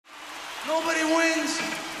Nobody wins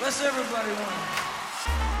unless everybody wins.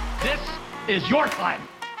 This is your time.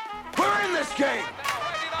 We're in this game.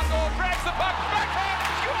 Drags the puck, backhand,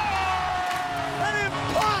 score! An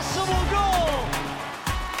impossible goal!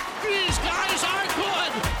 These guys are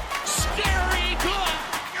good! Scary good!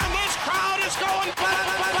 And this crowd is going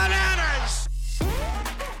bananas!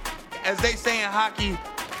 As they say in hockey,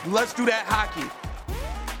 let's do that hockey.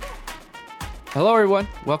 Hello, everyone.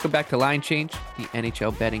 Welcome back to Line Change, the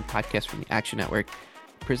NHL betting podcast from the Action Network,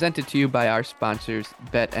 presented to you by our sponsors,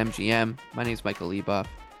 BetMGM. My name is Michael Leboff.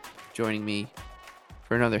 Joining me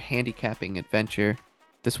for another handicapping adventure.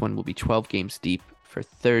 This one will be 12 games deep for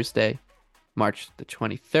Thursday, March the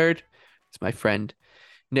 23rd. It's my friend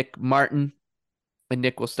Nick Martin. And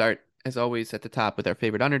Nick will start, as always, at the top with our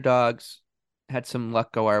favorite underdogs. Had some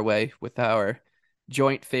luck go our way with our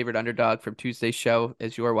joint favorite underdog from Tuesday's show,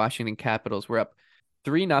 as your Washington Capitals were up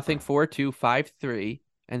 3-0, 4-2, 5-3,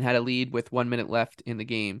 and had a lead with 1 minute left in the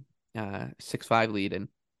game, 6-5 lead, and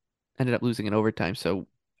ended up losing in overtime. So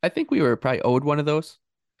I think we were probably owed one of those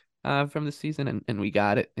from the season, and we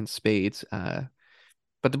got it in spades.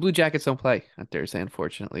 But the Blue Jackets don't play on Thursday,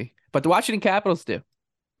 unfortunately. But the Washington Capitals do.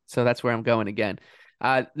 So that's where I'm going again.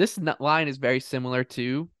 This line is very similar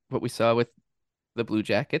to what we saw with the Blue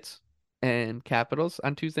Jackets and Capitals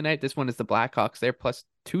on Tuesday night. This one is the Blackhawks. They're plus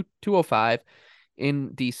 205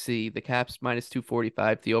 in DC. The Caps minus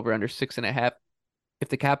 245. The over under 6.5. If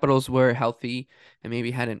the Capitals were healthy and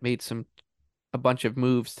maybe hadn't made a bunch of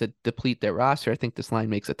moves to deplete their roster, I think this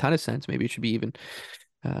line makes a ton of sense. Maybe it should be even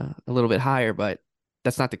a little bit higher, but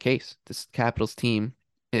that's not the case. This Capitals team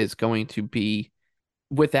is going to be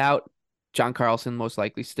without John Carlson, most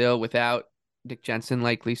likely still, without Nick Jensen,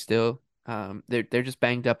 likely still. They're just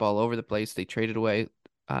banged up all over the place. They traded away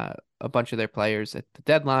a bunch of their players at the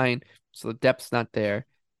deadline, so the depth's not there.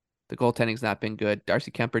 The goaltending's not been good.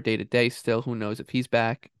 Darcy Kemper day to day still. Who knows if he's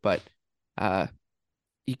back? But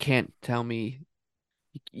you can't tell me.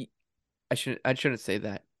 I shouldn't say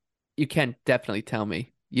that. You can definitely tell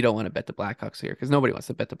me you don't want to bet the Blackhawks here, because nobody wants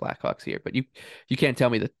to bet the Blackhawks here. But you can't tell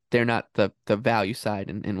me that they're not the value side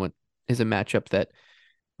in what is a matchup that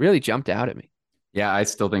really jumped out at me. Yeah, I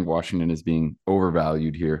still think Washington is being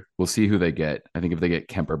overvalued here. We'll see who they get. I think if they get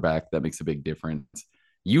Kemper back, that makes a big difference.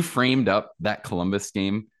 You framed up that Columbus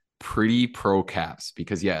game pretty pro Caps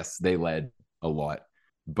because, yes, they led a lot.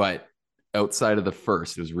 But outside of the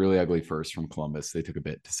first, it was really ugly first from Columbus. They took a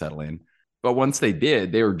bit to settle in. But once they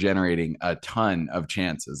did, they were generating a ton of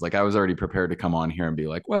chances. Like, I was already prepared to come on here and be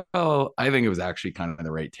like, well, I think it was actually kind of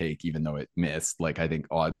the right take, even though it missed. Like, I think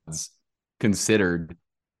odds considered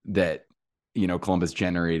that, Columbus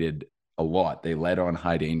generated a lot. They led on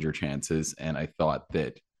high danger chances. And I thought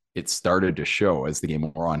that it started to show as the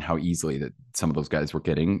game wore on how easily that some of those guys were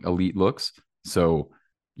getting elite looks. So,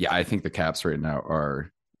 yeah, I think the Caps right now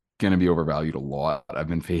are going to be overvalued a lot. I've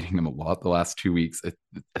been fading them a lot the last 2 weeks.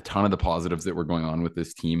 A ton of the positives that were going on with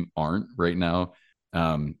this team aren't right now.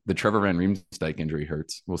 The Trevor Van Riemsdyk injury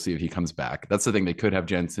hurts. We'll see if he comes back. That's the thing. They could have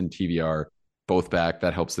Jensen, TVR, both back.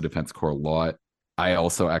 That helps the defense core a lot. I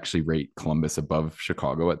also actually rate Columbus above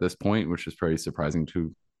Chicago at this point, which is pretty surprising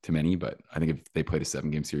to many. But I think if they played a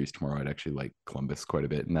 7-game series tomorrow, I'd actually like Columbus quite a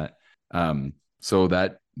bit in that. So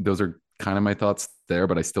those are kind of my thoughts there.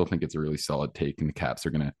 But I still think it's a really solid take, and the Caps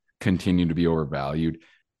are going to continue to be overvalued.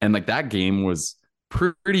 And like that game was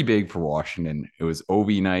pretty big for Washington. It was OV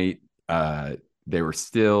night. They were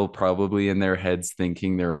still probably in their heads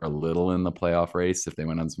thinking they're a little in the playoff race if they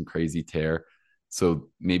went on some crazy tear. So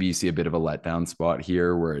maybe you see a bit of a letdown spot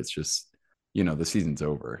here where it's just, the season's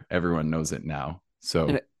over. Everyone knows it now. So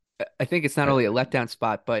and I think it's not only a letdown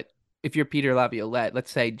spot, but if you're Peter Laviolette,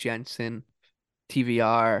 let's say Jensen,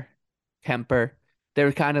 TVR, Kemper,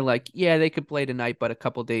 they're kind of like, yeah, they could play tonight, but a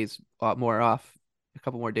couple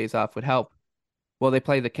more days off would help. Well, they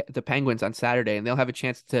play the Penguins on Saturday, and they'll have a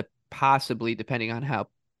chance to possibly, depending on how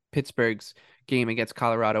Pittsburgh's game against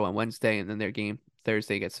Colorado on Wednesday and then their game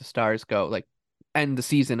Thursday against the Stars go, like, end the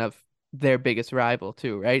season of their biggest rival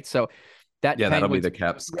too, right? So that'll be the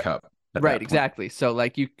Caps Cup, right? Exactly. So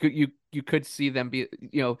like you could see them be,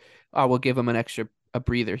 we'll give them a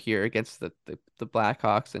breather here against the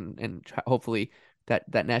Blackhawks, and hopefully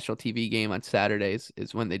that national TV game on Saturdays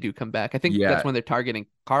is when they do come back. I think that's when they're targeting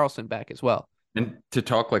Carlson back as well. And to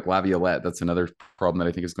talk like Laviolette, that's another problem that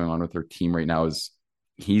I think is going on with their team right now is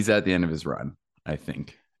he's at the end of his run, I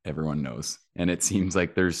think. Everyone knows. And it seems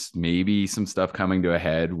like there's maybe some stuff coming to a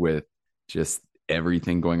head with just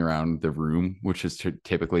everything going around the room, which has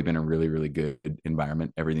typically been a really, really good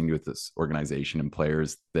environment. Everything to do with this organization and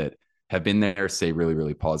players that have been there say really,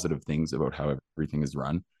 really positive things about how everything is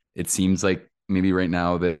run. It seems like maybe right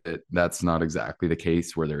now that's not exactly the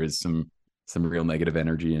case, where there is some real negative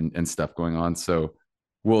energy and stuff going on. So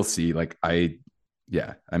we'll see. Like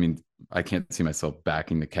yeah, I mean, I can't see myself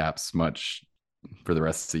backing the Caps much for the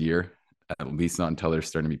rest of the year, at least not until they're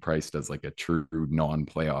starting to be priced as like a true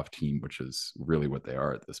non-playoff team, which is really what they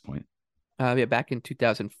are at this point. Yeah, back in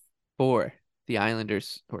 2004, the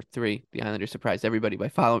Islanders, or three, the Islanders surprised everybody by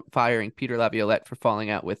firing Peter Laviolette for falling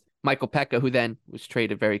out with Michael Pekka, who then was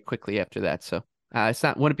traded very quickly after that. So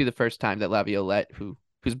wouldn't be the first time that Laviolette, who's,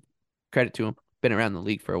 credit to him, been around the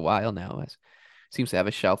league for a while now, seems to have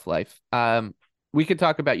a shelf life. We could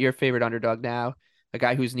talk about your favorite underdog now, a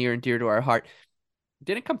guy who's near and dear to our heart.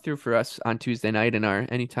 Didn't come through for us on Tuesday night in our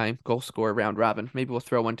anytime goal scorer round robin. Maybe we'll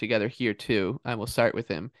throw one together here too, and we'll start with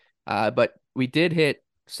him. But we did hit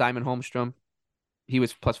Simon Holmstrom. He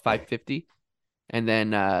was plus 550. And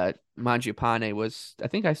then Mangiapane was, I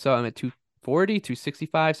think I saw him at 240,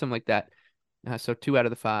 265, something like that. So 2 out of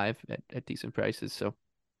the 5 at decent prices. So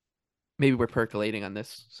maybe we're percolating on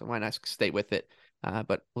this. So why not stay with it?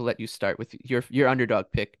 But we'll let you start with your underdog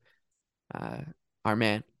pick, our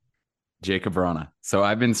man. Jacob Vrana. So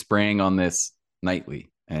I've been spraying on this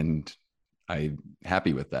nightly, and I'm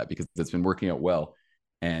happy with that because it's been working out well.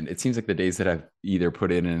 And it seems like the days that I've either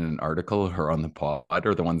put it in an article or on the pod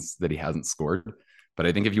are the ones that he hasn't scored. But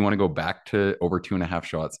I think if you want to go back to over 2.5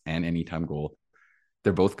 shots and anytime goal,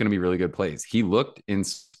 they're both going to be really good plays. He looked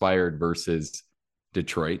inspired versus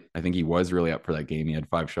Detroit. I think he was really up for that game. He had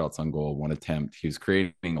 5 shots on goal, 1 attempt. He was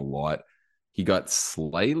creating a lot. He got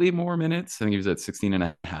slightly more minutes. I think he was at 16 and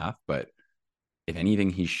a half, but if anything,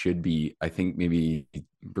 he should be. I think maybe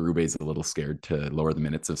Berube's a little scared to lower the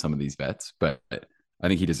minutes of some of these vets, but I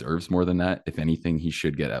think he deserves more than that. If anything, he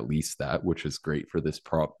should get at least that, which is great for this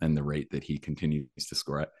prop and the rate that he continues to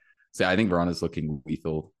score at. So I think Verana's looking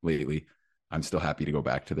lethal lately. I'm still happy to go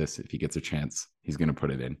back to this. If he gets a chance, he's going to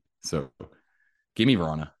put it in. So give me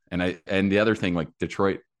Verana. And the other thing, like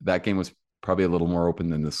Detroit, that game was probably a little more open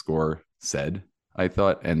than the score said, I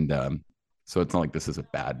thought. And so it's not like this is a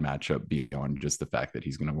bad matchup beyond just the fact that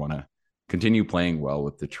he's going to want to continue playing well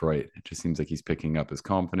with Detroit. It just seems like he's picking up his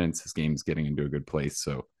confidence. His game's getting into a good place.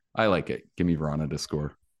 So I like it. Give me Verana to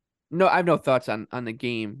score. No, I have no thoughts on the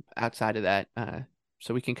game outside of that.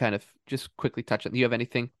 So we can kind of just quickly touch on. Do you have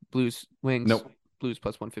anything? Blues, Wings? Nope. Blues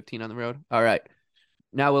plus 115 on the road. All right.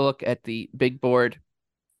 Now we'll look at the big board.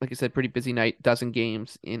 Like I said, pretty busy night. Dozen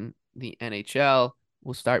games in the NHL.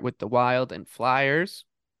 We'll start with the Wild and Flyers.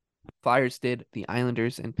 Flyers did the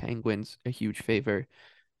Islanders and Penguins a huge favor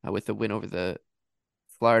with a win over the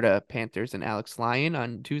Florida Panthers and Alex Lyon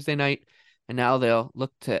on Tuesday night. And now they'll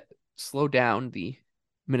look to slow down the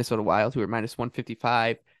Minnesota Wild, who are minus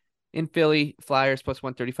 155 in Philly. Flyers plus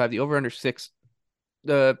 135. The over under 6.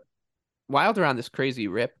 The Wild are on this crazy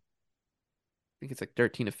rip. I think it's like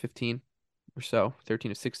 13 of 15 or so,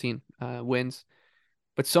 13 of 16 wins.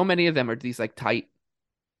 But so many of them are these like tight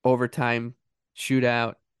overtime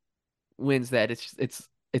shootout wins that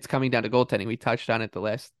it's coming down to goaltending. We touched on it the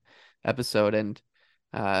last episode, and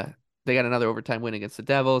they got another overtime win against the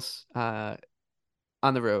Devils on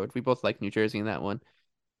the road. We both like New Jersey in that one.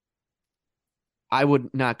 I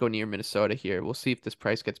would not go near Minnesota here. We'll see if this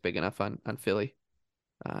price gets big enough on Philly.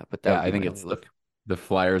 But that I think it's the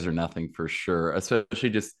Flyers are nothing for sure.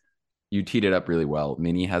 Especially just you teed it up really well.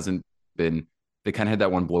 Mini hasn't been. They kind of had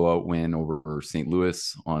that one blowout win over St.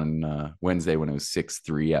 Louis on Wednesday when it was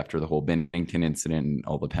 6-3 after the whole Bennington incident and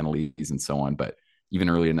all the penalties and so on. But even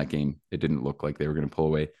earlier in that game, it didn't look like they were going to pull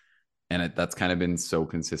away. And that's kind of been so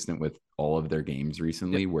consistent with all of their games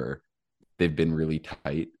recently where they've been really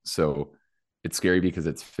tight. So it's scary because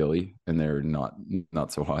it's Philly and they're not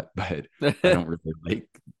so hot. But I don't really like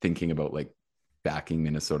thinking about like backing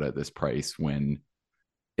Minnesota at this price when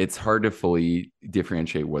it's hard to fully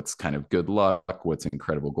differentiate what's kind of good luck, what's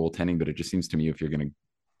incredible goaltending, but it just seems to me if you're going to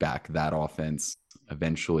back that offense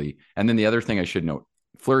eventually. And then the other thing I should note,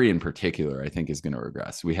 Fleury in particular, I think is going to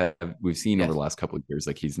regress. We've seen over the last couple of years,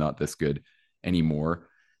 like he's not this good anymore.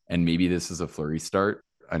 And maybe this is a Fleury start.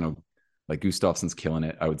 I know like Gustafsson's killing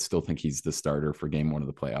it. I would still think he's the starter for game 1 of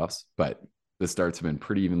the playoffs, but the starts have been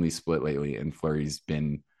pretty evenly split lately. And Fleury's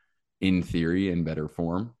been in theory in better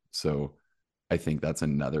form. So I think that's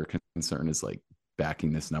another concern is like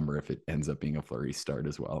backing this number if it ends up being a Fleury start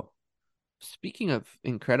as well. Speaking of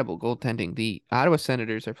incredible goaltending, the Ottawa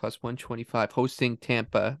Senators are plus 125 hosting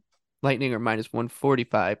Tampa. Lightning are minus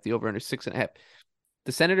 145. The over under 6.5.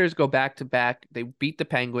 The Senators go back to back. They beat the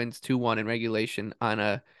Penguins 2-1 in regulation on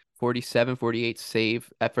a 47-48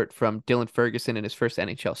 save effort from Dylan Ferguson in his first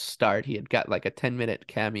NHL start. He had got like a 10-minute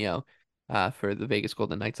cameo for the Vegas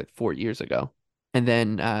Golden Knights like 4 years ago. And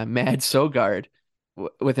then Mad Sogard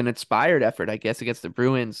with an inspired effort, I guess, against the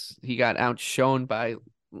Bruins. He got outshone by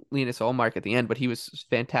Linus Ullmark at the end, but he was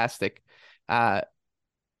fantastic. Uh,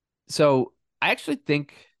 so I actually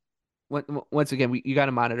think once again, you got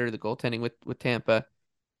to monitor the goaltending with Tampa.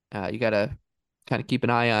 You got to kind of keep an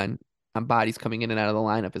eye on bodies coming in and out of the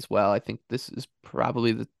lineup as well. I think this is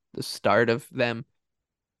probably the start of them.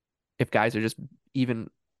 If guys are just even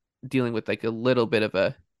dealing with like a little bit of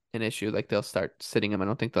an issue, like they'll start sitting them. I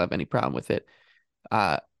don't think they'll have any problem with it.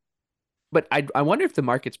 Uh, but I wonder if the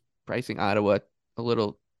market's pricing Ottawa a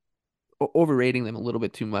little overrating them a little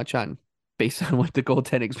bit too much on based on what the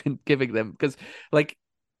goaltending's been giving them. Because like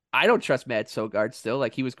I don't trust Matt Sogard still.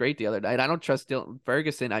 Like he was great the other night. I don't trust Dylan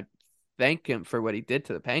Ferguson. I thank him for what he did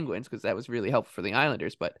to the Penguins because that was really helpful for the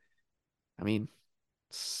Islanders. But I mean,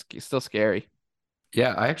 it's still scary.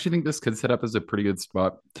 Yeah, I actually think this could set up as a pretty good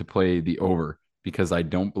spot to play the over because I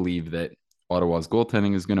don't believe that Ottawa's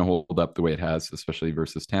goaltending is going to hold up the way it has, especially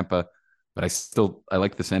versus Tampa. But I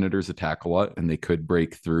like the Senators' attack a lot, and they could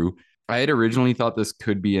break through. I had originally thought this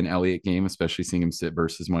could be an Elliott game, especially seeing him sit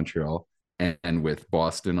versus Montreal and with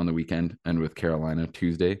Boston on the weekend and with Carolina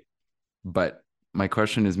Tuesday. But my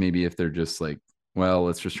question is maybe if they're just like, well,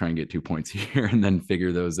 let's just try and get 2 points here and then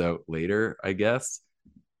figure those out later, I guess.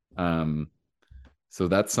 So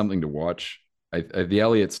that's something to watch. The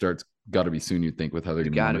Elliott starts got to be soon, you'd think, with how they're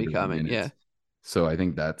going Got to to be coming. Yeah. So I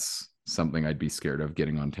think that's something I'd be scared of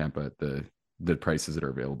getting on Tampa at the prices that are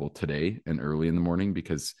available today and early in the morning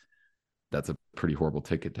because that's a pretty horrible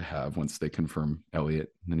ticket to have once they confirm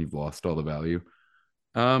Elliott and then you've lost all the value.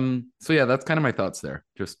 So yeah, that's kind of my thoughts there.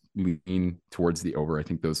 Just lean towards the over. I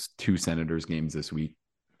think those two Senators games this week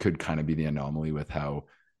could kind of be the anomaly with how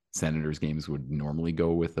Senators games would normally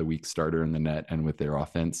go with a weak starter in the net and with their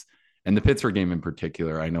offense. And the Pittsburgh game in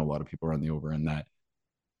particular, I know a lot of people are on the over in that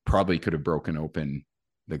probably could have broken open.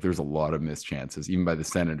 Like there's a lot of missed chances, even by the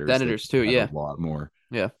Senators. Senators too, yeah. A lot more.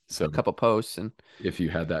 Yeah. So a couple posts. And if you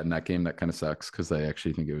had that in that game, that kind of sucks because I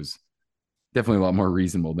actually think it was definitely a lot more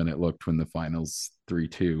reasonable than it looked when the finals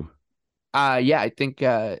 3-2. Yeah, I think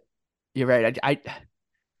you're right.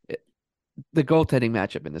 The goaltending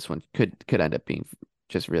matchup in this one could end up being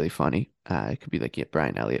just really funny. It could be like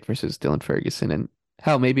Brian Elliott versus Dylan Ferguson, and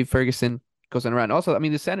hell, maybe Ferguson goes on a run. Also, I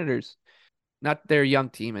mean, the Senators, not their young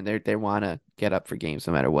team, and they want to get up for games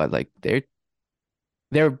no matter what. Like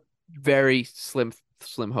they're very slim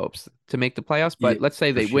hopes to make the playoffs. But Yeah, let's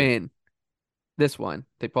say they sure. win this one,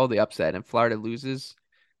 they pull the upset, and Florida loses.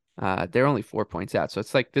 They're only 4 points out, so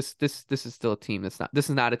it's like this is still a team this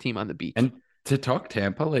is not a team on the beach. And to talk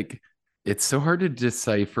Tampa, like it's so hard to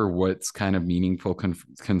decipher what's kind of meaningful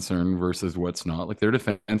concern versus what's not. Like their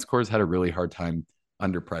defense corps had a really hard time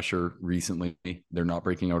under pressure recently. They're not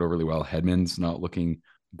breaking out overly well. Hedman's not looking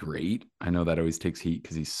great. I know that always takes heat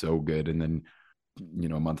because he's so good. And then,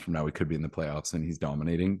 a month from now, we could be in the playoffs and he's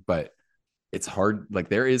dominating. But it's hard. Like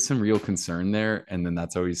there is some real concern there. And then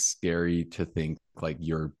that's always scary to think like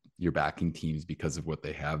you're backing teams because of what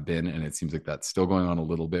they have been. And it seems like that's still going on a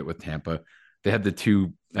little bit with Tampa. They had the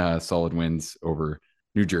two solid wins over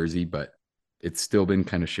New Jersey, but it's still been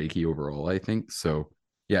kind of shaky overall, I think. So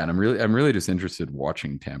yeah, and I'm really just interested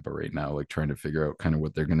watching Tampa right now, like trying to figure out kind of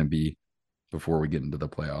what they're going to be before we get into the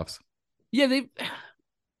playoffs. Yeah,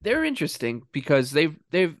 they're interesting because they've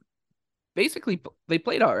basically they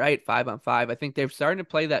played all right 5-on-5. I think they're starting to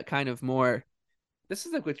play that kind of more. This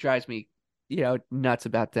is like what drives me, nuts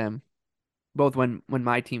about them. Both when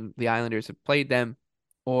my team, the Islanders, have played them,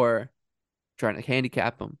 or trying to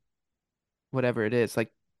handicap them, whatever it is.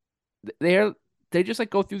 Like they just like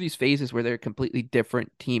go through these phases where they're a completely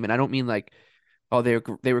different team, and I don't mean like, oh,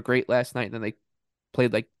 they were great last night, and then they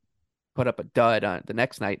played like put up a dud on the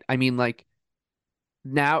next night. I mean like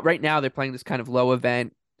right now they're playing this kind of low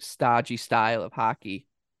event, stodgy style of hockey,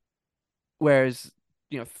 whereas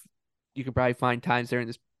you could probably find times during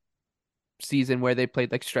this season where they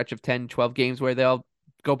played like stretch of 10, 12 games where they'll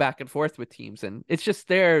go back and forth with teams, and it's just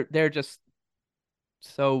they're just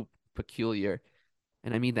so peculiar,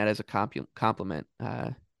 and I mean that as a compliment.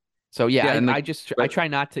 So yeah, Yeah, I try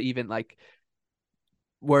not to even like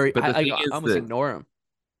worry. But the thing is almost that ignore them.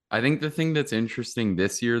 I think the thing that's interesting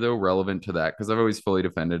this year, though, relevant to that, because I've always fully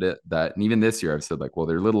defended it, that, and even this year I've said, like, well,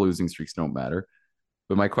 their little losing streaks don't matter.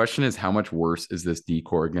 But my question is, how much worse is this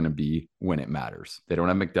decor going to be when it matters? They don't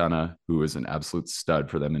have McDonough, who is an absolute stud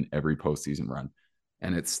for them in every postseason run.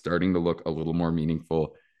 And it's starting to look a little more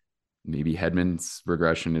meaningful. Maybe Hedman's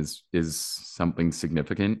regression is something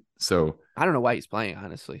significant. So I don't know why he's playing,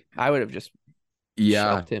 honestly. I would have just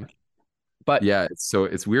yeah, shelved him. But yeah, so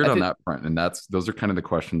it's weird on that front. And those are kind of the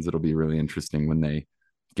questions that'll be really interesting when they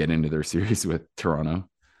get into their series with Toronto.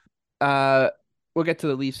 We'll get to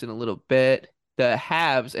the Leafs in a little bit. The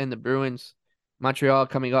Habs and the Bruins, Montreal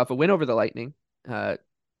coming off a win over the Lightning. Habs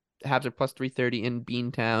are plus 330 in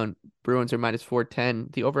Beantown. Bruins are minus 410.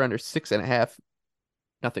 The over under 6.5.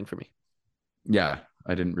 Nothing for me. Yeah,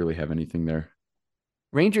 I didn't really have anything there.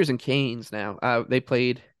 Rangers and Canes now. They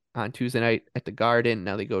played on Tuesday night at the Garden.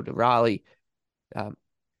 Now they go to Raleigh.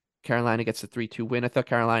 Carolina gets the 3-2 win. I thought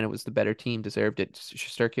Carolina was the better team, deserved it.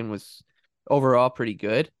 Shesterkin was overall pretty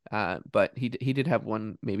good, but he did have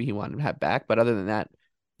one maybe he wanted to have back. But other than that,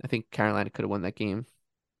 I think Carolina could have won that game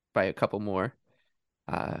by a couple more.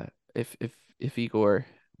 If Igor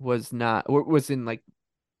was in like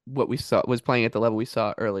what we saw, was playing at the level we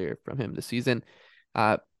saw earlier from him this season.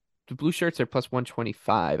 The Blue Shirts are plus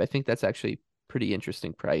 125. I think that's actually pretty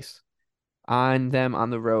interesting price on them on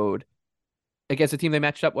the road against a team they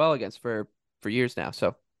matched up well against for years now.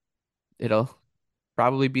 So it'll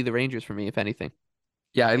probably be the Rangers for me, if anything.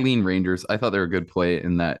 Yeah, I lean Rangers. I thought they were a good play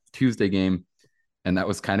in that Tuesday game, and that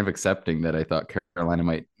was kind of accepting that I thought Carolina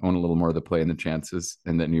might own a little more of the play and the chances,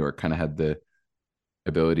 and that New York kind of had the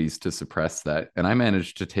abilities to suppress that. And I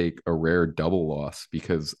managed to take a rare double loss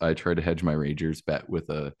because I tried to hedge my Rangers bet with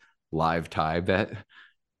a live tie bet,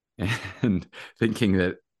 and thinking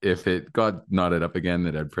that if it got knotted up again,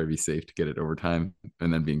 that I'd probably be safe to get it overtime,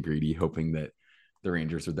 and then being greedy, hoping that the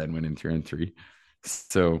Rangers would then win in 3-3.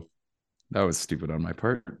 So that was stupid on my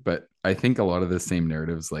part, but I think a lot of the same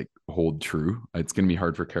narratives like hold true. It's going to be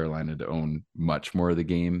hard for Carolina to own much more of the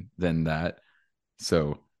game than that.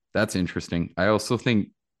 So that's interesting. I also think,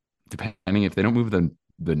 depending if they don't move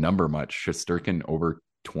the number much, Shesterkin over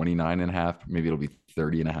 29.5, maybe it'll be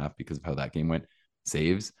 30.5 because of how that game went.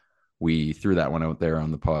 Saves. We threw that one out there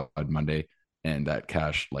on the pod Monday, and that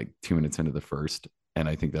cashed like 2 minutes into the first. And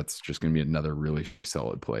I think that's just going to be another really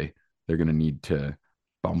solid play. They're going to need to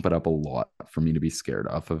bump it up a lot for me to be scared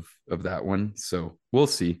off of that one. So we'll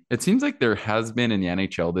see. It seems like there has been in the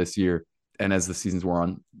NHL this year, and as the seasons wore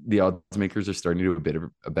on, the odds makers are starting to do a bit of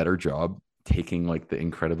a better job taking like the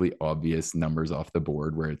incredibly obvious numbers off the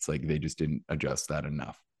board where it's like they just didn't adjust that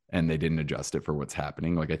enough, and they didn't adjust it for what's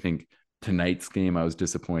happening. Like I think tonight's game, I was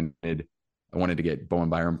disappointed. I wanted to get Bowen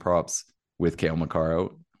Byram props with Cale Makar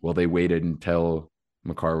out. Well, they waited until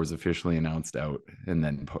Makar was officially announced out and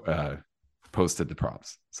then posted the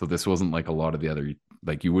props. So this wasn't like a lot of the other,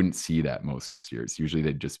 like you wouldn't see that most years. Usually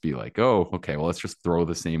they'd just be like, oh, okay, well, let's just throw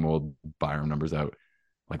the same old Byram numbers out.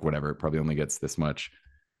 Like whatever, it probably only gets this much.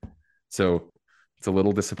 So it's a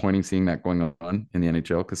little disappointing seeing that going on in the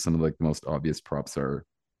NHL because some of like the most obvious props are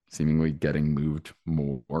seemingly getting moved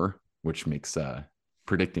more, which makes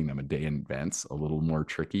predicting them a day in advance a little more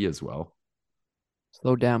tricky as well.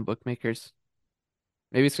 Slow down, bookmakers.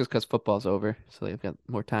 Maybe it's just because football's over, so they've got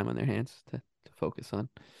more time on their hands to focus on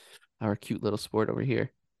our cute little sport over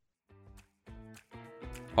here.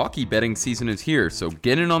 Hockey betting season is here, so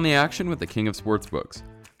get in on the action with the king of sportsbooks.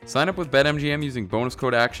 Sign up with BetMGM using bonus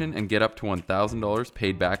code ACTION and get up to $1,000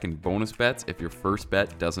 paid back in bonus bets if your first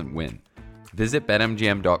bet doesn't win. Visit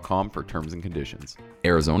BetMGM.com for terms and conditions.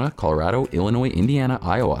 Arizona, Colorado, Illinois, Indiana,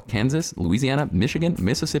 Iowa, Kansas, Louisiana, Michigan,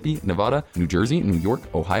 Mississippi, Nevada, New Jersey, New York,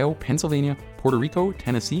 Ohio, Pennsylvania, Puerto Rico,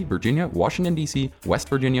 Tennessee, Virginia, Washington, D.C., West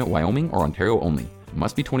Virginia, Wyoming, or Ontario only.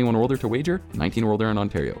 Must be 21 or older to wager, 19 or older in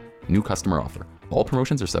Ontario. New customer offer. All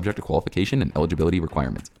promotions are subject to qualification and eligibility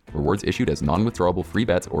requirements. Rewards issued as non-withdrawable free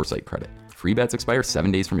bets or site credit. Free bets expire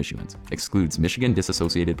 7 days from issuance. Excludes Michigan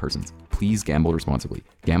disassociated persons. Please gamble responsibly.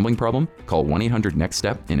 Gambling problem? Call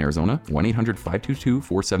 1-800-NEXT-STEP in Arizona,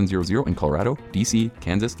 1-800-522-4700 in Colorado, D.C.,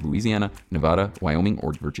 Kansas, Louisiana, Nevada, Wyoming,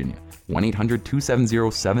 or Virginia.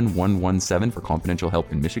 1-800-270-7117 for confidential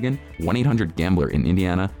help in Michigan, 1-800-GAMBLER in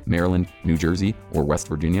Indiana, Maryland, New Jersey, or West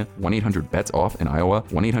Virginia, 1-800-BETS-OFF in Iowa,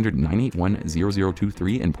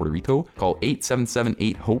 1-800-981-0023 in Puerto Rico. Call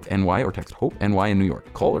 877-8-HOPE-NY or text HOPE-NY in New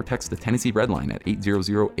York. Call or text the Tennessee Red Line at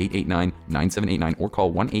 800-889-9789 or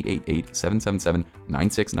call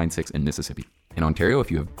 1-888-777-9696 in Mississippi. In Ontario, if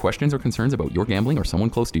you have questions or concerns about your gambling or someone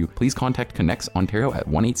close to you, please contact Connects Ontario at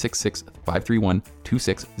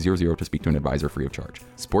 1-866-531-2600 to speak to an advisor free of charge.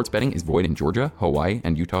 Sports betting is void in Georgia, Hawaii,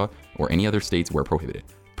 and Utah, or any other states where prohibited.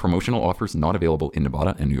 Promotional offers not available in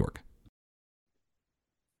Nevada and New York.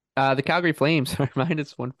 The Calgary Flames are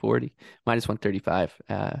minus 140, minus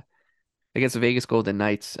 135 against the Vegas Golden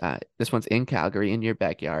Knights. This one's in Calgary, in your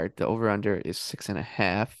backyard. The over-under is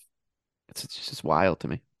 6.5. It's just wild to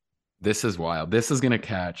me. This is wild. This is going to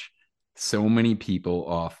catch so many people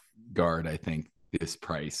off guard, I think, this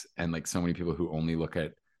price. And like so many people who only look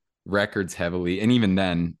at records heavily. And even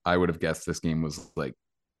then, I would have guessed this game was like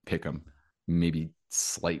pick 'em, maybe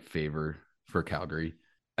slight favor for Calgary.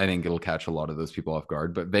 I think it'll catch a lot of those people off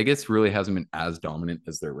guard. But Vegas really hasn't been as dominant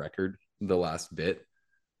as their record the last bit.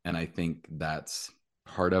 And I think that's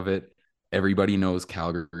part of it. Everybody knows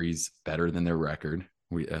Calgary's better than their record.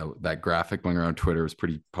 That graphic going around Twitter was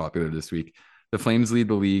pretty popular this week. The Flames lead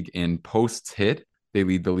the league in posts hit. They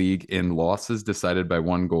lead the league in losses decided by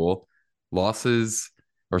one goal.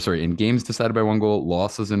 In games decided by one goal,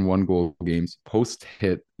 losses in one goal games, post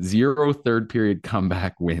hit, 0 third period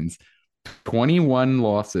comeback wins. 21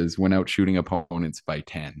 losses when out shooting opponents by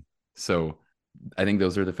 10. So I think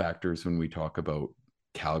those are the factors when we talk about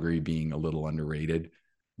Calgary being a little underrated.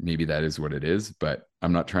 Maybe that is what it is, but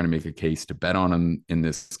I'm not trying to make a case to bet on them in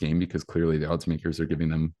this game because clearly the odds makers are giving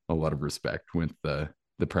them a lot of respect with the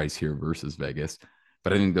price here versus Vegas.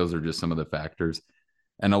 But I think those are just some of the factors.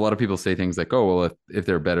 And a lot of people say things like, oh, well, if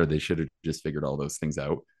they're better, they should have just figured all those things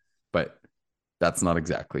out. But that's not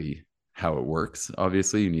exactly how it works.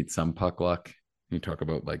 Obviously, you need some puck luck. You talk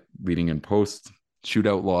about like leading in post,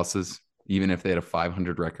 shootout losses. Even if they had a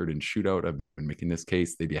 500 record in shootout, I've been making this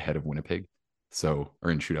case, they'd be ahead of Winnipeg. Or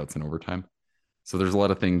in shootouts and overtime. So there's a lot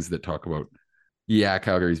of things that talk about, yeah,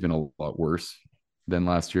 Calgary's been a lot worse than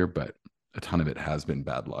last year, but a ton of it has been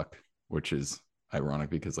bad luck, which is ironic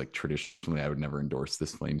because like traditionally I would never endorse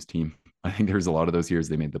this Flames team. I think there's a lot of those years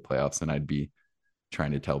they made the playoffs and I'd be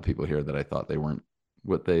trying to tell people here that I thought they weren't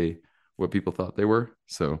what people thought they were.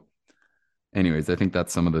 So anyways, I think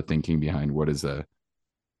that's some of the thinking behind what is a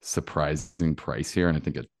surprising price here. And I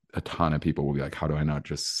think a ton of people will be like, how do I not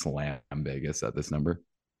just slam Vegas at this number?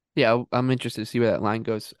 Yeah, I'm interested to see where that line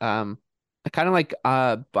goes. I kind of like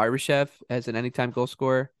Barbashev as an anytime goal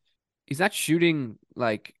scorer. He's not shooting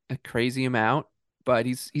like a crazy amount, but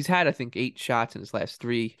he's had I think 8 shots in his last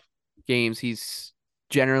 3 games. He's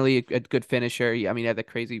generally a good finisher. He had that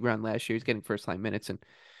crazy run last year. He's getting first line minutes, and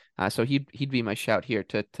so he'd be my shout here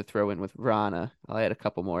to throw in with Rana. I'll add a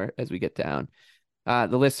couple more as we get down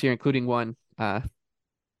the list here, including one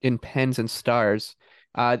in Pens and Stars.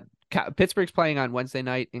 Pittsburgh's playing on Wednesday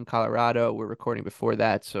night in Colorado. We're recording before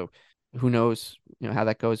that, so who knows, how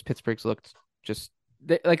that goes. Pittsburgh's looked just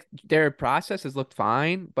their process has looked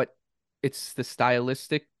fine, but it's the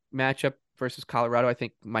stylistic matchup versus Colorado I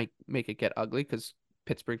think might make it get ugly because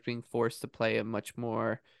Pittsburgh's being forced to play a much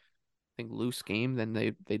more, I think, loose game than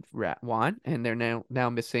they'd want, and they're now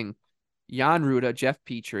missing Jan Ruda, Jeff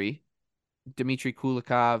Petrie, Dmitry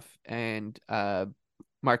Kulikov, and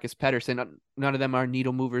Marcus Pettersson. None of them are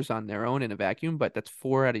needle movers on their own in a vacuum, but that's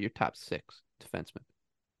 4 out of your top 6 defensemen.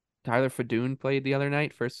 Tyler Fadoon played the other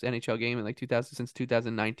night, first NHL game in since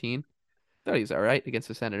 2019. Thought he was all right against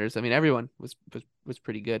the Senators. Everyone was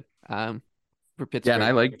pretty good. For Pittsburgh. Yeah, and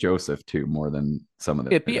I like Joseph too more than some of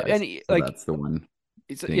the guys. That's the one.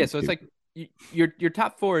 So it's like your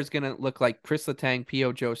top 4 is gonna look like Chris Letang,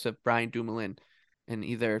 P.O. Joseph, Brian Dumoulin, and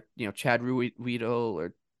either Chad Ruhwedel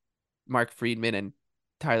or Mark Friedman and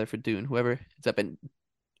Tyler Fadoon, whoever it's up in.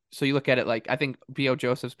 So you look at it like I think P.O.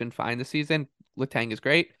 Joseph's been fine this season. Letang is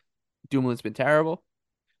great. Dumoulin's been terrible.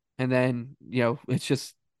 And then,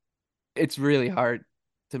 it's really hard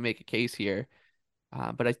to make a case here.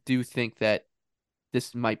 But I do think that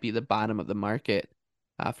this might be the bottom of the market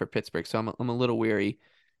for Pittsburgh. So I'm a little weary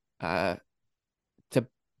to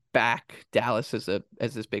back Dallas as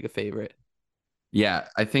this big a favorite. Yeah,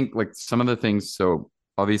 I think like some of the things. So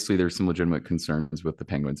obviously there's some legitimate concerns with the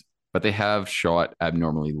Penguins, but they have shot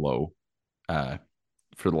abnormally low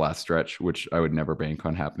for the last stretch, which I would never bank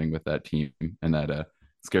on happening with that team. And that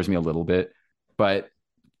scares me a little bit, but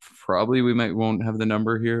probably we won't have the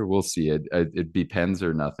number here. We'll see. It depends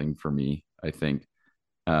or nothing for me, I think.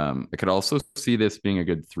 I could also see this being a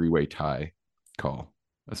good 3-way tie call,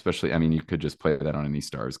 especially, you could just play that on any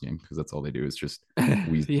Stars game because that's all they do is just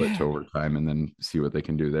weasel it to overtime and then see what they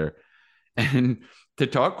can do there. And to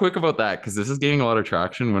talk quick about that, because this is getting a lot of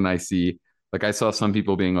traction when I saw some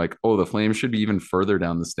people being like, oh, the Flames should be even further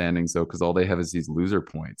down the standings though, because all they have is these loser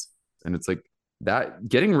points. And it's like that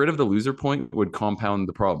getting rid of the loser point would compound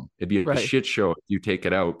the problem. It'd be a shit show if you take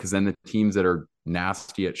it out, because then the teams that are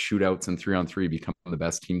nasty at shootouts and 3-on-3 become the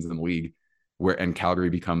best teams in the league, and Calgary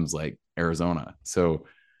becomes like Arizona. So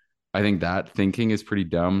I think that thinking is pretty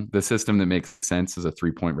dumb. The system that makes sense is a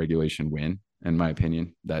 3-point regulation win, in my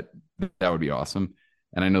opinion. That would be awesome.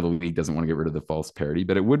 And I know the league doesn't want to get rid of the false parity,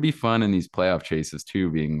 but it would be fun in these playoff chases too,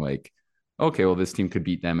 being like, okay, well, this team could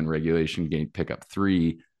beat them in regulation game, pick up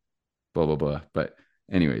 3, blah, blah, blah. But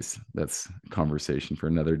anyways, that's a conversation for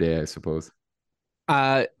another day, I suppose.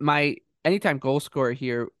 My anytime goal scorer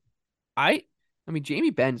here, Jamie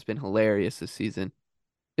Benn's been hilarious this season.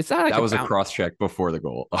 It's not like that was a cross check before the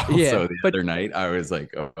goal. Also, the other night, I was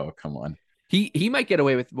like, oh, come on. He might get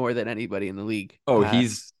away with more than anybody in the league. Oh,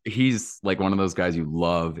 he's like one of those guys you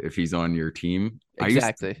love if he's on your team. I used to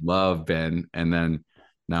Exactly. love Ben, and then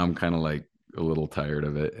now I'm kind of like a little tired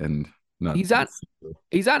of it, and not. He's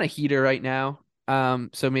on a heater right now.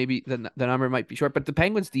 So maybe the number might be short, but the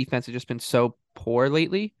Penguins defense has just been so poor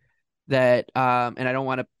lately that and I don't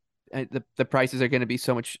want to the prices are going to be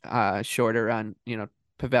so much shorter on,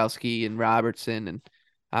 Pavelski and Robertson and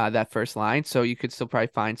that first line. So you could still probably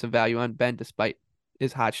find some value on Ben despite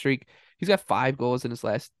his hot streak. He's got 5 goals in his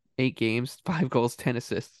last 8 games, 5 goals, 10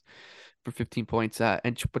 assists for 15 points,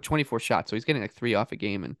 but 24 shots. So he's getting like 3 off a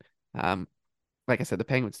game. And like I said, the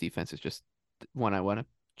Penguins defense is just one I want to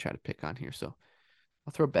try to pick on here. So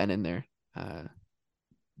I'll throw Ben in there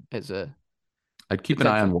as a. I'd keep an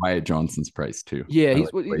eye on Wyatt Johnson's price too. Yeah,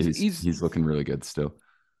 he's looking really good still.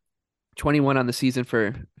 21 on the season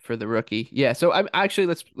for the rookie. Yeah, so I'm actually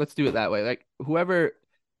let's do it that way. Like whoever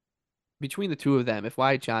between the two of them, if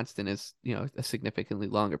Wyatt Johnston is, a significantly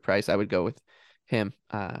longer price, I would go with him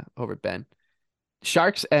over Ben.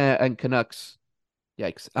 Sharks and Canucks.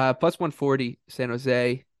 Yikes. Plus 140 San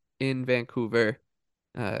Jose in Vancouver.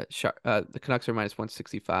 The Canucks are minus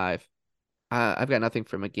 165. I've got nothing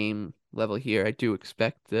from a game level here. I do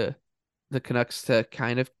expect the Canucks to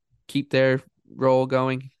kind of keep their roll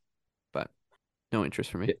going, but no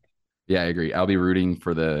interest for me. Yeah, I agree. I'll be rooting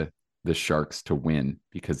for the Sharks to win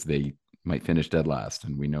because they might finish dead last,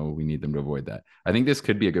 and we know we need them to avoid that. I think this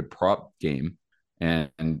could be a good prop game,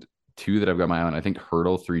 and two that I've got my eye on. I think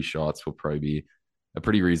Hurdle 3 shots will probably be a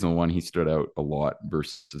pretty reasonable one. He stood out a lot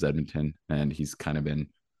versus Edmonton, and he's kind of been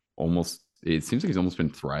it seems like he's almost been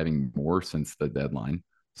thriving more since the deadline.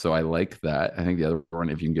 So I like that. I think the other one,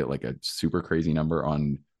 if you can get like a super crazy number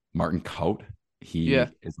on Martin Kaut, he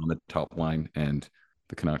is on the top line, and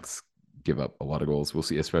the Canucks give up a lot of goals. We'll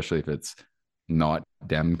see, especially if it's not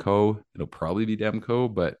Demko. It'll probably be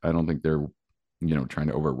Demko, but I don't think they're, trying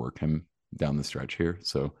to overwork him down the stretch here.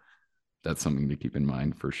 So that's something to keep in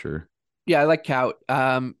mind for sure. Yeah, I like Kaut.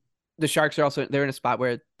 The Sharks are they're in a spot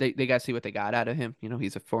where they got to see what they got out of him.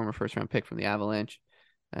 He's a former first-round pick from the Avalanche,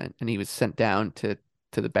 and he was sent down to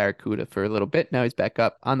the Barracuda for a little bit. Now he's back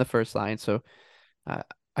up on the first line. So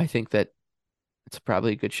I think that it's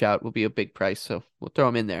probably a good shout. Will be a big price, so we'll throw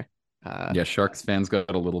him in there. Sharks fans got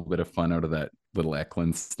a little bit of fun out of that little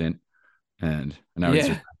Eklund stint, and now he's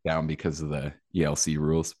just down because of the ELC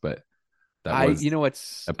rules. But that was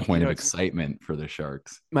a point of excitement for the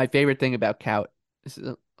Sharks. My favorite thing about Kaut, this is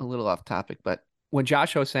a little off topic, but when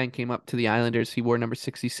Josh Hosang came up to the Islanders, he wore number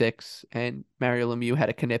 66, and Mario Lemieux had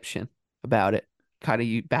a conniption about it. Kind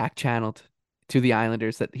of back channeled to the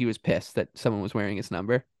Islanders that he was pissed that someone was wearing his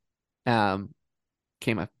number.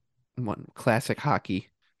 Came up one classic hockey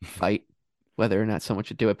fight, whether or not someone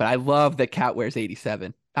should do it. But I love that Kaut wears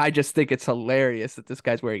 87. I just think it's hilarious that this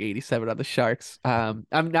guy's wearing 87 on the Sharks. I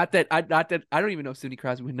don't even know if Sidney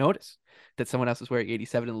Crosby would notice that someone else is wearing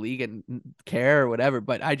 87 in the league and care or whatever.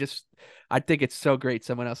 But I think it's so great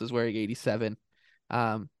someone else is wearing 87.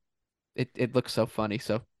 It looks so funny.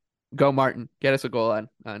 So go Martin, get us a goal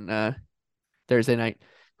on Thursday night.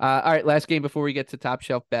 All right, last game before we get to top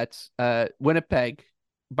shelf bets. Winnipeg,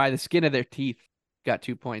 by the skin of their teeth, got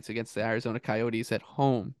 2 points against the Arizona Coyotes at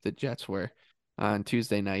home. The Jets were on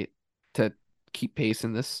Tuesday night to keep pace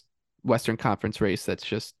in this Western Conference race. That's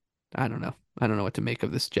just, I don't know. I don't know what to make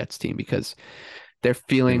of this Jets team because they're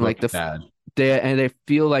feeling like they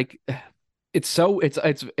feel like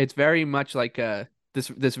it's very much like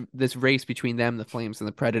this race between them, the Flames and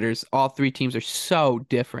the Predators. All three teams are so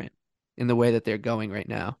different in the way that they're going right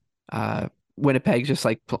now. Winnipeg's just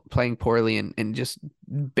like playing poorly and just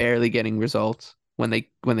barely getting results when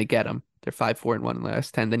they get them. They're 5-4-1 in the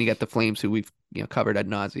last 10. Then you got the Flames, who we've covered ad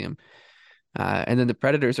nauseum, and then the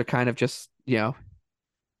Predators are kind of just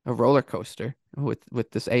a roller coaster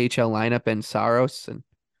with this AHL lineup and Saros, and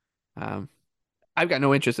I've got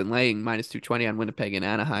no interest in laying minus 220 on Winnipeg and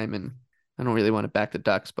Anaheim, and I don't really want to back the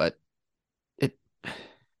Ducks, but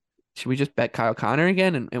should we just bet Kyle Connor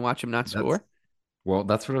again and watch him not score? Well,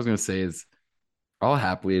 that's what I was going to say is I'll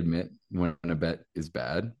happily admit when a bet is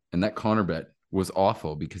bad, and that Connor bet was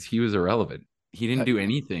awful because he was irrelevant. He didn't do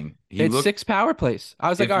anything. He looked 6 power plays. I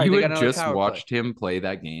was like, all right, if you had just watched him play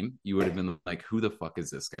that game, you would have been like, who the fuck is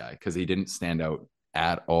this guy? Because he didn't stand out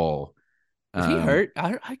at all. Is he hurt?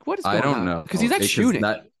 What is going on? I don't know. Because he's not shooting.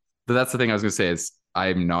 That's the thing I was going to say is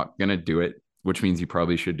I'm not going to do it, which means you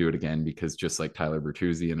probably should do it again because just like Tyler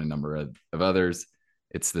Bertuzzi and a number of others,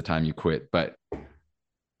 it's the time you quit. But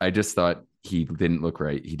I just thought he didn't look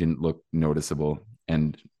right. He didn't look noticeable.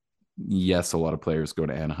 And yes, a lot of players go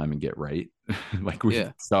to Anaheim and get right. Like we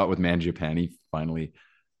saw it with Mangiapane finally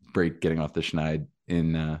break getting off the schneid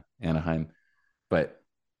in Anaheim, but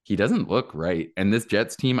he doesn't look right. And this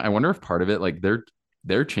Jets team, I wonder if part of it, like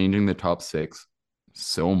they're changing the top six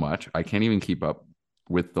so much. I can't even keep up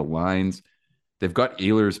with the lines. They've got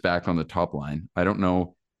Ehlers back on the top line. I don't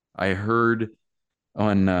know. I heard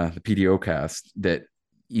on the PDO cast that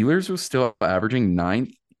Ehlers was still averaging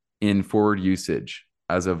ninth in forward usage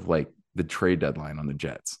as of like the trade deadline on the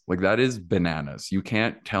Jets. Like that is bananas. You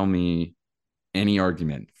can't tell me any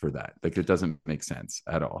argument for that. Like it doesn't make sense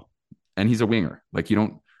at all. And he's a winger. Like you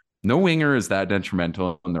don't, no winger is that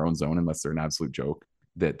detrimental in their own zone unless they're an absolute joke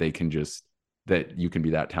that they can just, that you can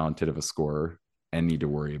be that talented of a scorer and need to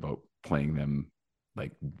worry about playing them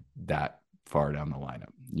like that far down the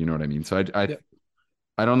lineup. You know what I mean? So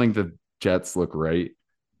I don't think the Jets look right.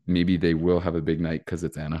 Maybe they will have a big night because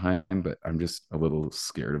it's Anaheim, but I'm just a little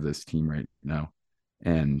scared of this team right now.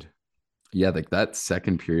 And yeah, like that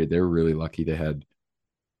second period, they were really lucky. They had,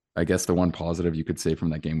 I guess the one positive you could say from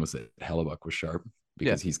that game was that Hellebuck was sharp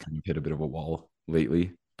because he's kind of hit a bit of a wall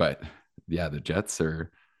lately. But yeah, the Jets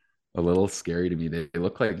are a little scary to me. They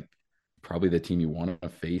look like probably the team you want to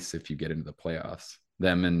face if you get into the playoffs.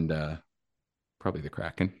 Them and probably the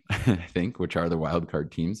Kraken, I think, which are the wild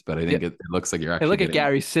card teams. But I think it looks like you're actually look at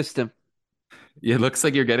Gary's system. It looks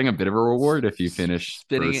like you're getting a bit of a reward if you finish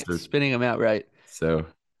spinning them out right. So,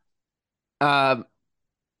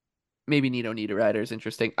 maybe Nino Niederreiter is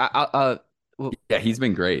interesting. Well, yeah, he's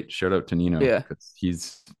been great. Shout out to Nino. Yeah, because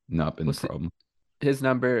he's not been the problem. His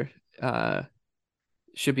number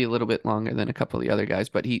should be a little bit longer than a couple of the other guys,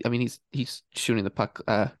 but he's shooting the puck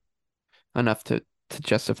enough to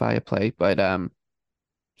justify a play. But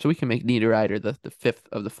so we can make Niederreiter the fifth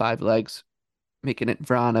of the five legs, making it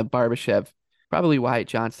Vrana, Barbashev, probably Wyatt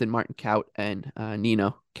Johnston, Martin Kaut, and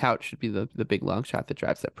Nino. Kaut should be the big long shot that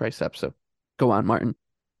drives that price up. So go on, Martin.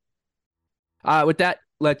 With that,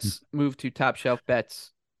 let's move to top shelf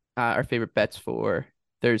bets. Our favorite bets for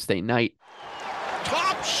Thursday night.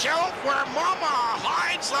 Top shelf where mama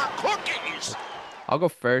hides the cookies. I'll go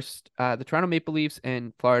first. The Toronto Maple Leafs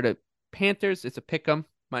and Florida Panthers. It's a pick'em,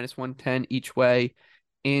 -110 each way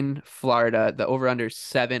in Florida. The over/under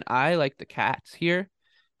 7. I like the Cats here.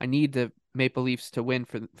 I need the Maple Leafs to win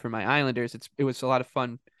for my Islanders. It was a lot of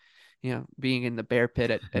fun, being in the Bear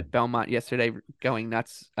Pit at Belmont yesterday, going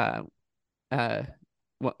nuts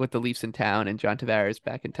with the Leafs in town and John Tavares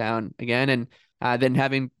back in town again, and then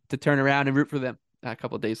having to turn around and root for them a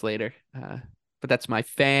couple of days later. But that's my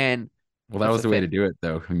fan. Well, that was the way to do it,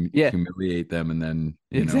 though. Humiliate them and then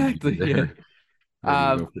exactly. Ready to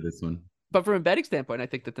go for this one. But from a betting standpoint, I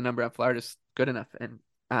think that the number on Florida is good enough, and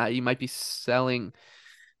you might be selling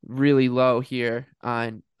really low here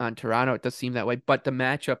on Toronto. It does seem that way, but the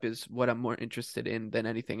matchup is what I'm more interested in than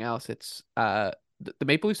anything else. It's the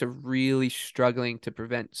Maple Leafs are really struggling to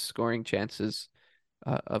prevent scoring chances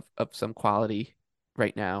of some quality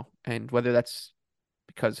right now, and whether that's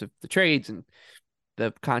because of the trades and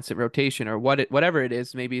the constant rotation or whatever it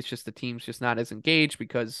is, maybe it's just the team's just not as engaged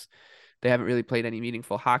because they haven't really played any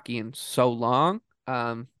meaningful hockey in so long.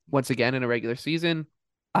 Once again, in a regular season,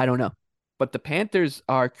 I don't know. But the Panthers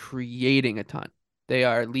are creating a ton. They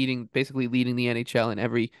are basically leading the NHL in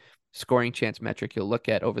every scoring chance metric you'll look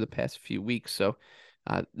at over the past few weeks. So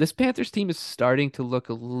this Panthers team is starting to look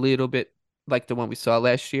a little bit like the one we saw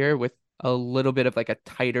last year, with a little bit of like a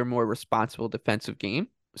tighter, more responsible defensive game.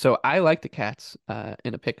 So I like the Cats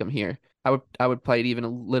in a pick'em here. I would play it even a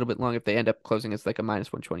little bit long if they end up closing as like a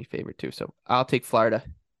 -120 favorite too. So I'll take Florida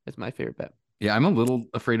as my favorite bet. Yeah, I'm a little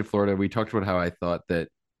afraid of Florida. We talked about how I thought that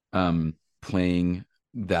playing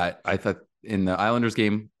that, I thought in the Islanders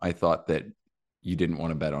game, I thought that you didn't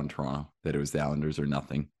want to bet on Toronto, that it was the Islanders or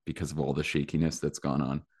nothing because of all the shakiness that's gone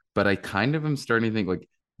on. But I kind of am starting to think like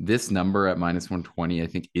this number at -120, I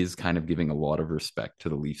think, is kind of giving a lot of respect to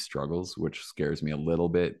the Leafs struggles, which scares me a little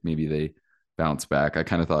bit. Maybe they bounce back. I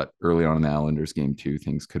kind of thought early on in the Islanders game too,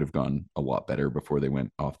 things could have gone a lot better before they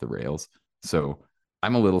went off the rails. So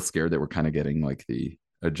I'm a little scared that we're kind of getting like the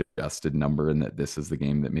adjusted number and that this is the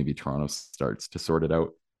game that maybe Toronto starts to sort it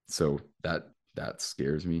out. So that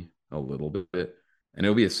scares me a little bit. And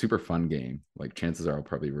it'll be a super fun game. Like chances are I'll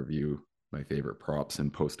probably review my favorite props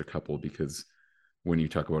and post a couple, because when you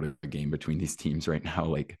talk about a game between these teams right now,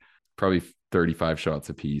 like probably 35 shots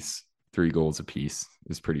a piece, 3 goals a piece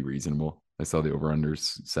is pretty reasonable. I saw the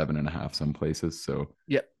over-unders 7.5 some places. So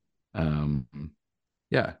yeah,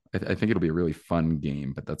 I think it'll be a really fun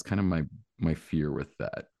game, but that's kind of my fear with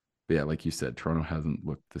that. But yeah, like you said, Toronto hasn't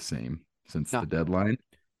looked the same since the deadline.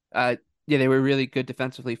 Yeah, they were really good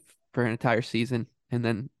defensively for an entire season and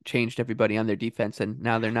then changed everybody on their defense, and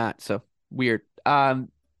now they're not. So weird.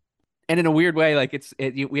 And in a weird way, like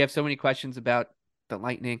we have so many questions about the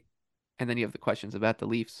Lightning, and then you have the questions about the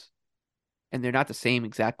Leafs, and they're not the same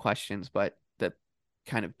exact questions, but the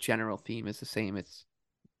kind of general theme is the same. It's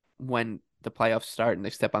when the playoffs start and they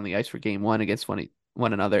step on the ice for game one against one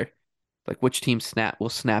another, like which team will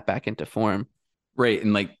snap back into form. Right.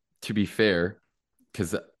 And like, to be fair,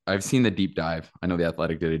 because I've seen the deep dive. I know the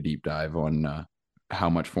Athletic did a deep dive on how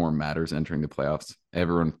much form matters entering the playoffs.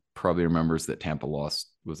 Everyone probably remembers that Tampa lost,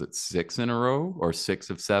 was it 6 in a row or 6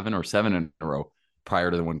 of 7 or 7 in a row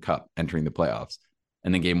prior to the one cup entering the playoffs.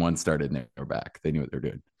 And then game one started and they were back. They knew what they're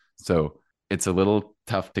doing. So it's a little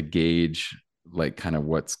tough to gauge like kind of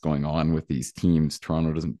what's going on with these teams.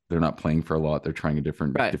 They're not playing for a lot. They're trying a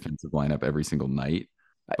different defensive lineup every single night.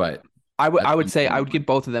 But I would say I would give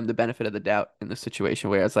both of them the benefit of the doubt in this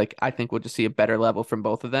situation, whereas like I think we'll just see a better level from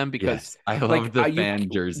both of them because I love the fan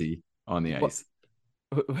jersey on the ice.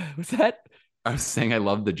 What's that? I was saying I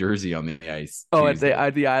love the jersey on the ice. Oh, at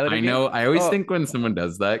the Island. I know. I always think when someone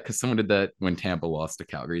does that, because someone did that when Tampa lost to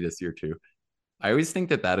Calgary this year too. I always think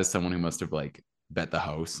that is someone who must have like bet the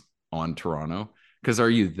house on Toronto. Because are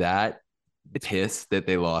you that pissed that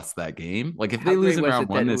they lost that game? Like if they lose in round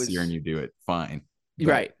one this year and you do it, fine.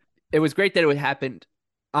 Right. It was great that it happened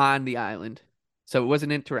on the island. So it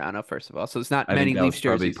wasn't in Toronto, first of all. So it's not many Leafs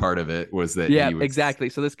jerseys. Probably part of it was that. Yeah, exactly.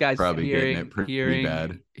 So this guy's probably getting it pretty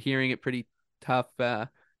bad, hearing it pretty tough. But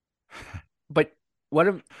what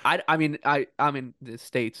I'm in the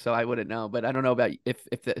States, so I wouldn't know. But I don't know about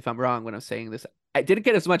if I'm wrong when I'm saying this. I didn't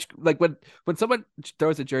get as much like when someone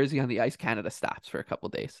throws a jersey on the ice, Canada stops for a couple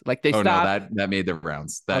of days. Like they stop. No, that made the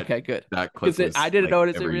rounds. Okay, good. That clip was, I didn't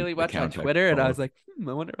notice it really much on Twitter, and I was like,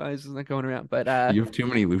 I wonder why this isn't going around. But you have too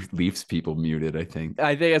many Leafs people muted. I think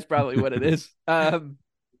that's probably what it is. But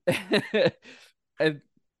it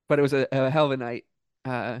was a hell of a night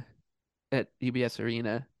at UBS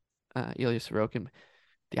Arena. Ilya Sorokin,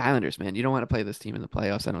 the Islanders, man, you don't want to play this team in the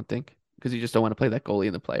playoffs. I don't think because you just don't want to play that goalie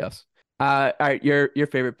in the playoffs. All right, your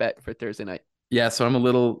favorite bet for Thursday night? Yeah,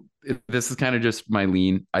 so this is kind of just my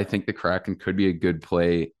lean. I think the Kraken could be a good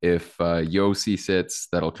play if Yossi sits.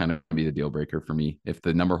 That'll kind of be the deal breaker for me. If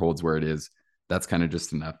the number holds where it is, that's kind of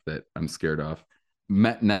just enough that I'm scared of.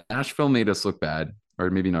 Nashville made us look bad,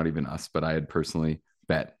 or maybe not even us, but I had personally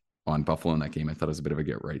bet on Buffalo in that game. I thought it was a bit of a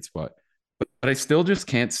get right spot, but I still just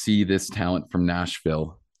can't see this talent from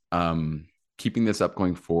Nashville keeping this up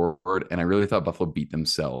going forward. And I really thought Buffalo beat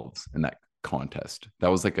themselves in that contest.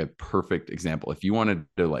 That was like a perfect example. If you wanted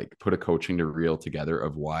to like put a coaching to reel together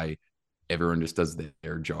of why everyone just does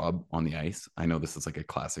their job on the ice. I know this is like a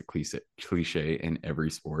classic cliche in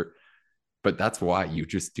every sport, but that's why you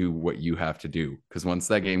just do what you have to do. Because once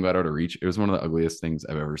that game got out of reach, it was one of the ugliest things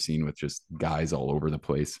I've ever seen with just guys all over the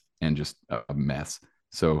place and just a mess.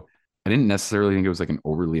 So I didn't necessarily think it was like an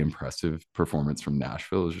overly impressive performance from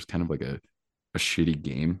Nashville. It was just kind of like a shitty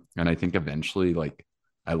game. And I think eventually, like,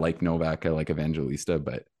 I like Novak, I like Evangelista,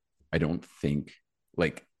 but I don't think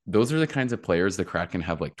like those are the kinds of players the Kraken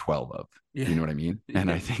have like 12 of. Yeah. You know what I mean? And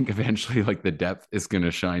I think eventually like the depth is going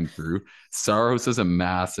to shine through. Saros is a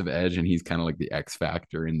massive edge and he's kind of like the X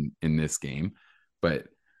factor in this game. But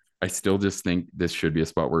I still just think this should be a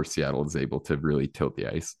spot where Seattle is able to really tilt the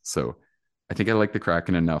ice. So I think I like the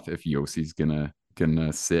Kraken enough if Yossi's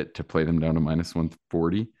gonna sit to play them down to minus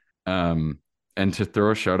 140. And to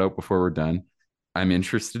throw a shout out before we're done, I'm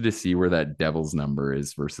interested to see where that Devils number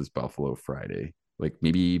is versus Buffalo Friday. Like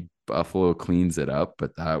maybe Buffalo cleans it up,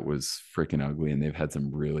 but that was freaking ugly. And they've had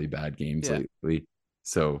some really bad games lately.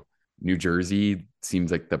 So New Jersey seems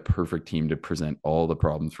like the perfect team to present all the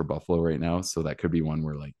problems for Buffalo right now. So that could be one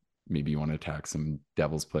where like maybe you want to attack some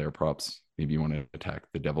Devils player props. Maybe you want to attack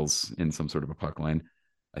the Devils in some sort of a puck line.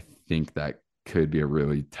 I think that could be a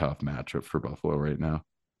really tough matchup for Buffalo right now.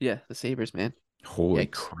 Yeah, the Sabres, man. Holy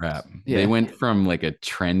crap. Yeah. They went from like a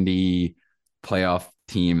trendy playoff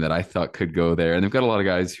team that I thought could go there. And they've got a lot of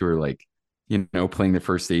guys who are like, you know, playing their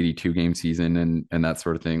first 82 game season and that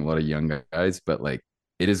sort of thing. A lot of young guys, but like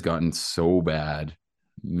it has gotten so bad.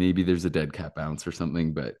 Maybe there's a dead cat bounce or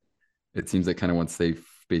something, but it seems like kind of once they've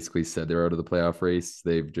basically said they're out of the playoff race,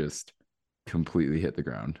 they've just completely hit the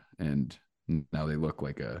ground. And now they look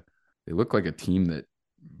like a team that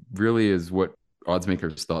really is what odds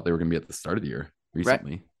makers thought they were going to be at the start of the year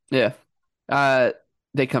recently. Right. Yeah.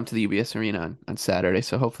 They come to the UBS Arena on Saturday,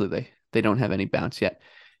 so hopefully they don't have any bounce yet.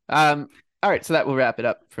 All right, so that will wrap it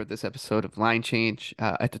up for this episode of Line Change.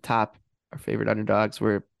 At the top, our favorite underdogs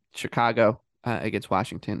were Chicago against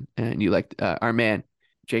Washington, and you liked our man,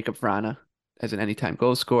 Jacob Vrana, as an anytime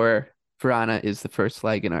goal scorer. Vrana is the first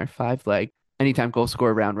leg in our 5-leg anytime goal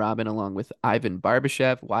scorer round robin, along with Ivan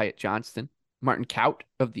Barbashev, Wyatt Johnston, Martin Kaut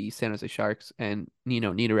of the San Jose Sharks and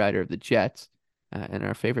Nino Niederreiter of the Jets. And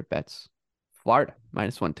our favorite bets, Florida,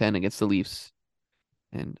 -110 against the Leafs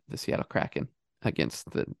and the Seattle Kraken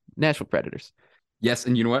against the Nashville Predators. Yes,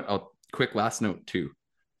 and you know what? Quick last note too.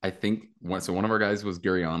 I think one of our guys was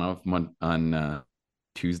Gurianov on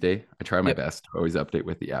Tuesday. I try my best to always update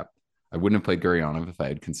with the app. I wouldn't have played Gurianov if I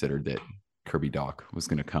had considered that Kirby Dach was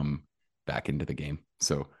going to come back into the game.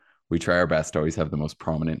 So we try our best to always have the most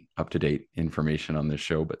prominent, up-to-date information on this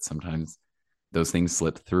show, but sometimes those things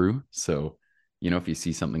slip through. So, if you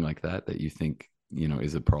see something like that you think,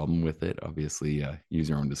 is a problem with it, obviously use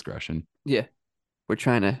your own discretion. Yeah. We're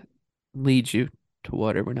trying to lead you to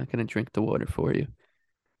water. We're not going to drink the water for you.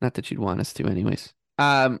 Not that you'd want us to anyways.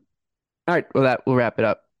 All right. Well, we'll wrap it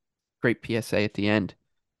up. Great PSA at the end.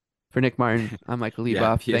 For Nick Martin, I'm Michael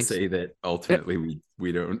Leboff. Yeah, PSA Thanks. that ultimately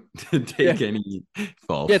we don't take any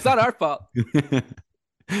fault. Yeah, it's not our fault.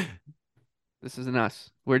 This isn't us.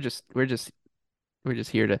 We're just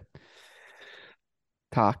here to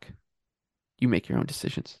talk. You make your own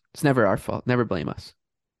decisions. It's never our fault. Never blame us.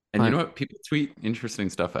 And you know what? People tweet interesting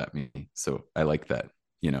stuff at me. So I like that,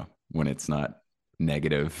 when it's not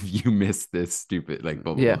negative, you missed this stupid, like,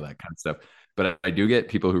 blah, blah, blah, that kind of stuff. But I do get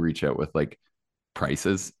people who reach out with like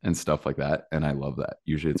prices and stuff like that. And I love that.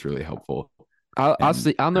 Usually it's really helpful. I'll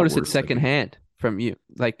notice it secondhand from you.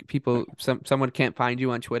 Like people, someone can't find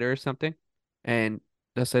you on Twitter or something. And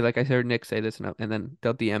they'll say, like, I heard Nick say this, and then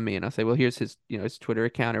they'll DM me and I'll say, well, here's his, his Twitter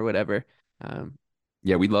account or whatever.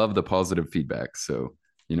 Yeah, we love the positive feedback. So,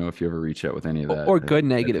 if you ever reach out with any of that or good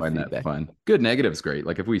negative feedback, that fun. Good negative's great.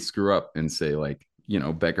 Like if we screw up and say like,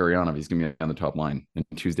 Bet Gurianov, he's gonna be on the top line, and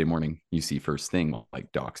Tuesday morning you see first thing like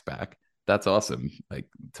Doc's back. That's awesome. Like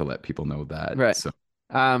to let people know that. Right. So,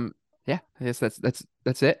 yeah, I guess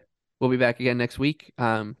that's it. We'll be back again next week.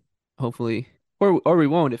 Hopefully, or we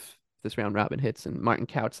won't if this round robin hits and Martin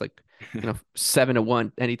Kaut's like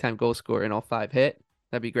 7-1 anytime goal scorer and all 5 hit.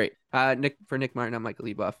 That'd be great. For Nick Martin, I'm Michael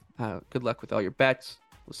Leboff. Good luck with all your bets.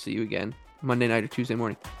 We'll see you again Monday night or Tuesday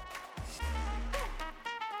morning.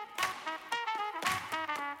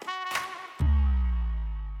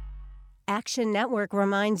 Action Network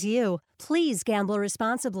reminds you, please gamble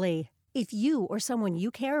responsibly. If you or someone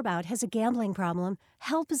you care about has a gambling problem,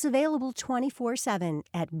 help is available 24/7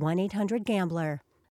 at 1-800-GAMBLER.